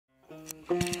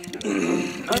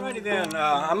Alrighty then,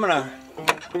 I'm gonna,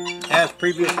 as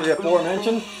previously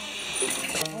aforementioned.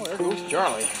 Oh, there goes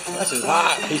Charlie. This is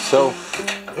hot. He so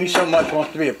much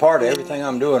wants to be a part of everything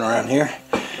I'm doing around here.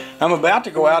 I'm about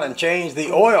to go out and change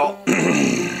the oil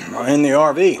in the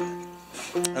RV.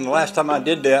 And the last time I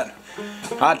did that,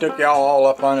 I took y'all all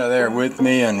up under there with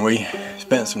me, and we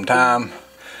spent some time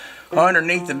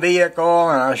underneath the vehicle,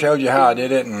 and I showed you how I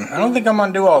did it. And I don't think I'm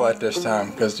gonna do all that this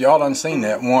time because y'all done seen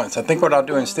that once. I think what I'll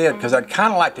do instead, because I'd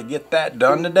kind of like to get that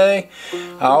done today,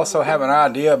 I also have an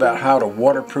idea about how to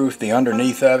waterproof the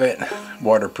underneath of it.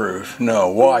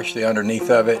 Wash the underneath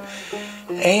of it.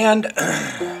 And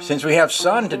since we have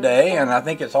sun today, and I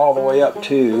think it's all the way up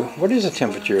to, what is the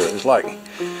temperature? It was like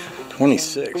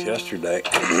 26 yesterday.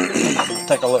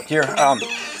 Take a look here.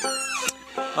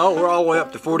 Oh, we're all the way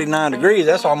up to 49 degrees.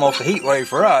 That's almost a heat wave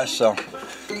for us. So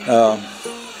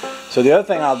the other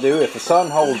thing I'll do, if the sun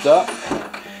holds up,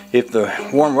 if the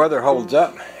warm weather holds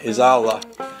up, is I'll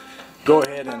go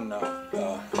ahead and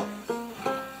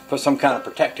put some kind of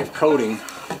protective coating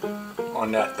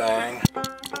on that thing.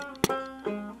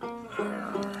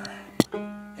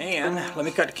 And let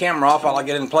me cut the camera off while I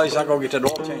get in place. I'll go get that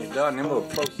oil change done, and then we'll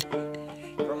proceed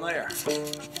from there.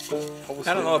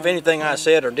 I don't know if anything I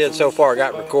said or did so far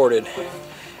got recorded.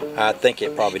 I think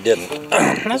it probably didn't.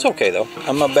 That's okay though.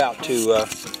 I'm about to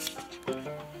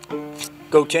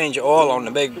go change the oil on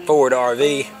the big Ford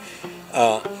RV.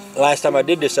 Last time I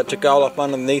did this, I took all up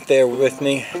underneath there with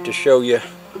me to show you.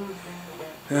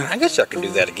 I guess I could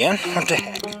do that again. What the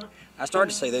heck? I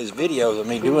started to say there's videos of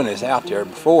me doing this out there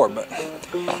before, but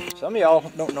some of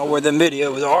y'all don't know where them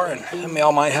videos are, and some of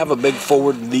y'all might have a big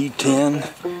Ford V10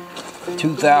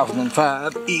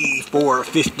 2005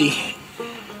 E450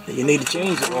 that you need to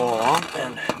change the oil on.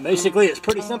 And basically it's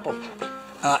pretty simple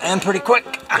and pretty quick.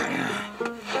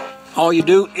 All you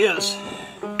do is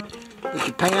put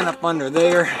your pan up under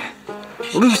there,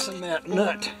 loosen that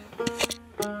nut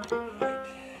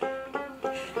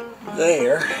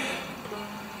there,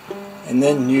 and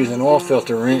then use an oil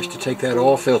filter wrench to take that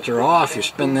oil filter off. You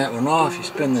spin that one off, you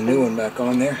spin the new one back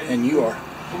on there, and you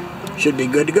should be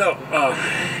good to go.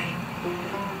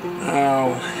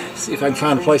 I'll see if I can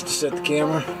find a place to set the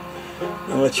camera.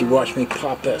 I'll let you watch me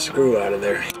pop that screw out of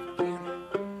there.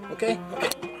 Okay? Okay.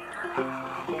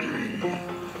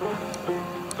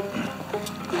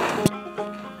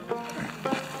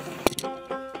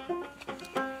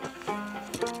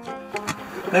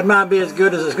 That might be as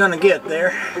good as it's going to get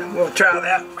there. We'll try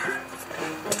that.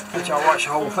 Let y'all watch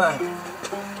the whole thing.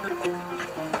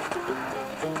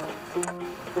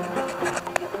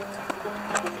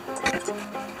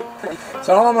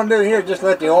 So all I'm going to do here is just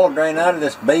let the oil drain out of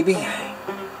this baby.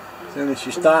 As soon as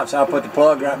she stops, I'll put the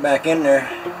plug right back in there,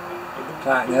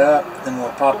 tighten it up, then we'll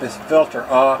pop this filter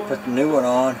off, put the new one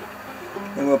on,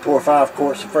 then we'll pour 5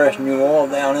 quarts of fresh new oil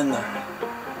down in the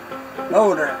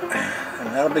motor, and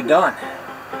that'll be done.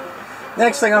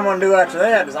 Next thing I'm going to do after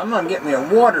that is I'm going to get me a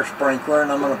water sprinkler,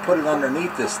 and I'm going to put it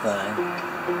underneath this thing.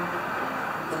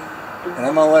 And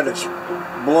I'm going to let it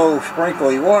blow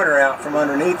sprinkly water out from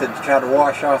underneath it to try to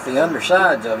wash off the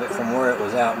undersides of it from where it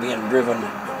was out being driven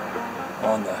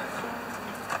on the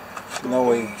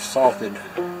snowy, salted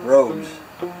roads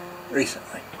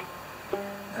recently. And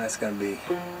that's going to be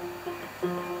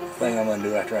the thing I'm going to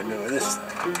do after I do with this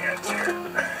thing.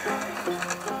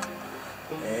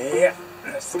 Yeah,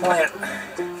 that's the plan.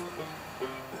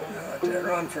 I'll let that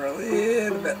run for a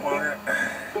little bit longer.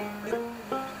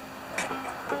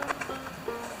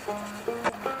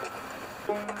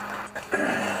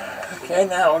 Okay,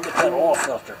 now I'll get that oil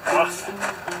filter off.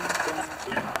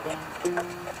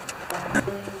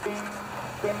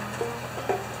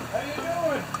 How you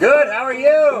doing? Good, how are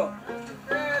you?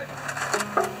 Bad.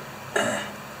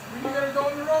 When you gonna go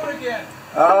on the road again?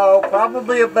 Oh,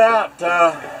 probably about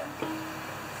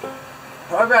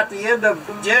the end of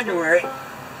January.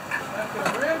 After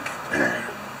the winter?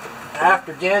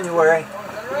 After January. Oh,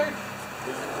 is that right?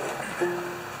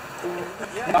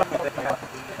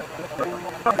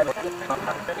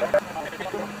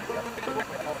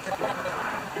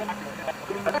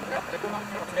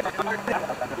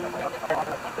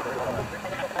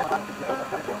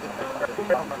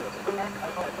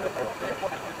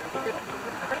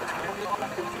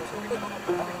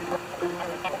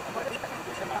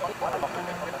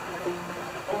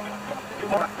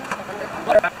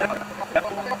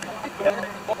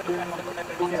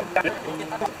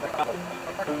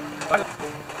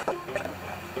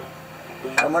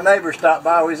 Well, my neighbor stopped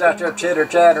by. We was out there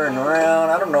chattering around.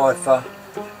 I don't know if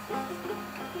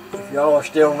y'all are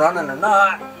still running or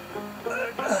not.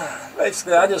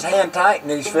 Basically, I just hand tighten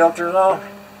these filters on.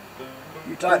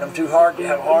 You tighten them too hard, you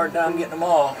have a hard time getting them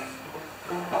off.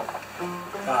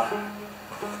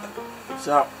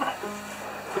 So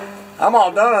I'm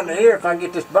all done under here. If I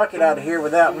get this bucket out of here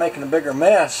without making a bigger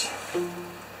mess,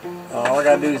 all I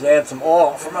gotta do is add some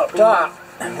oil from up top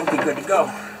and we'll be good to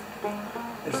go.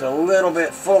 It's a little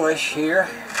bit fullish here,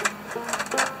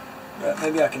 but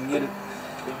maybe I can get it.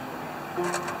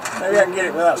 Maybe I can get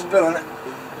it without spilling it.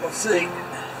 We'll see.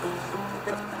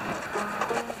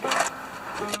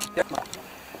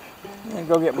 I'm gonna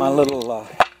go get my little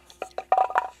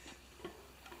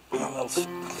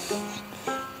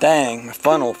thing, my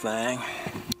funnel thing.